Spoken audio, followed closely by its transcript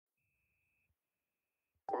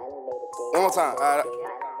One more time. All right.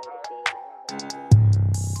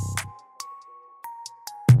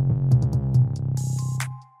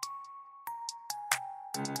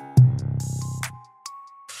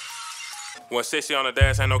 When 60 on the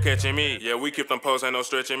dash, ain't no catching me. Yeah, we keep them posts, ain't no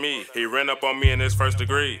stretching me. He ran up on me in his first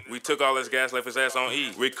degree. We took all his gas, left his ass on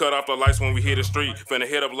E. We cut off the lights when we hit the street. Finna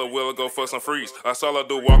hit up Lil' Will and go for some freeze. I saw a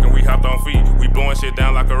dude walking, we hopped on feet. We blowing shit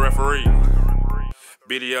down like a referee.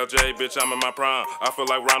 BDLJ, bitch, I'm in my prime. I feel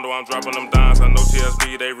like Rondo, I'm dropping them dimes. I know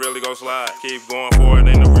TSB, they really gon' slide. Keep going forward,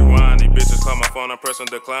 ain't no rewind. These bitches call my phone, I'm pressing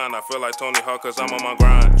decline. I feel like Tony Hawk, cause I'm on my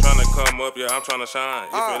grind. Tryna come up, yeah, I'm tryna shine.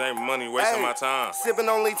 If it ain't money, wasting my time. Sippin'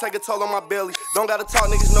 on lean, take a toll on my belly. Don't gotta talk,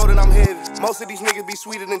 niggas know that I'm heavy. Most of these niggas be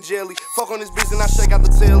sweeter than jelly. Fuck on this bitch and I shake out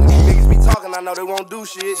the telly. Niggas be talking, I know they won't do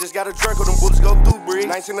shit. Just got a drink or them bullets go through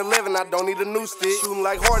brick. 1911, I don't need a new stick. Shootin'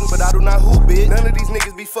 like Harden, but I do not hoop it. None of these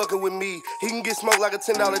niggas be fucking with me. He can get smoked like a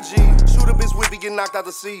 $10 G. Shoot a bitch whip, he get knocked out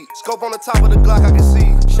the seat. Scope on the top of the Glock, I can see.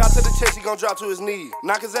 Shot to the chest, he gon' drop to his knee.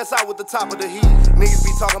 Knock his ass out with the top of the heat. Niggas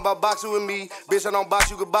be talking about boxing with me. Bitch, I don't box,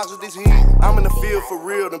 you can box with this heat. I'm in the field for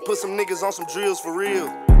real, then put some niggas on some drills for real.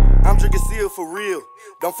 I'm drinking seal for real.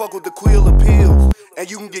 Don't fuck with the quill or pills. And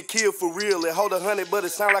you can get killed for real. It hold 100, but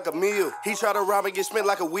it sound like a meal. He try to rob and get spent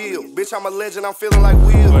like a wheel. Bitch, I'm a legend, I'm feeling like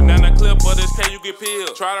Will. Banana clip, but this K, you get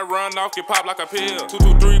peeled. Try to run off, get popped like a pill.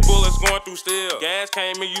 223 bullets going through steel. Gas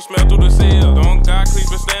came in, you smell through the seal. Don't got cleats,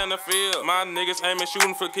 but stay in the field. My niggas aiming,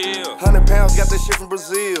 shooting for kill. 100 pounds, got that shit from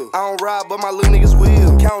Brazil. I don't ride, but my little niggas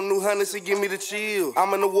will. Counting new hundreds, he give me the chill.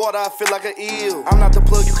 I'm in the water, I feel like an eel. I'm not the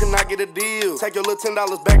plug, you cannot get a deal. Take your little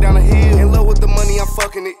 $10 back down the hill. In love with the money, I'm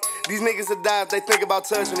fucking it. These niggas will die if they think about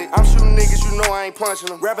touching it. I'm shooting niggas, you know I ain't punching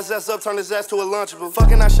them. Wrap his ass up, turn his ass to a lunchable.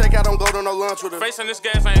 Fucking I shake, I don't go to no lunch with her. Facing this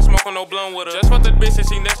gas, I ain't smoking no blunt with her. Just fuck the bitch and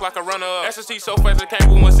she next like a runner up. SST so fast it came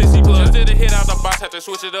with 160 plus. Just did a hit out the box, had to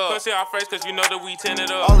switch it up. Pussy our face cause you know that we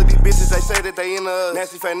tinted up. All of these bitches, they say that they in us.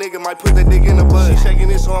 Nasty fat nigga might put that dick in the butt. She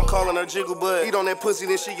shaking it, so I'm calling her jiggle butt. Eat on that pussy,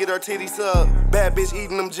 then she get her titties up. Bad bitch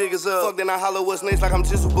eating them jiggers up. Fuck, then I holler what's next like I'm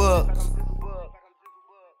Jizzle Bugs.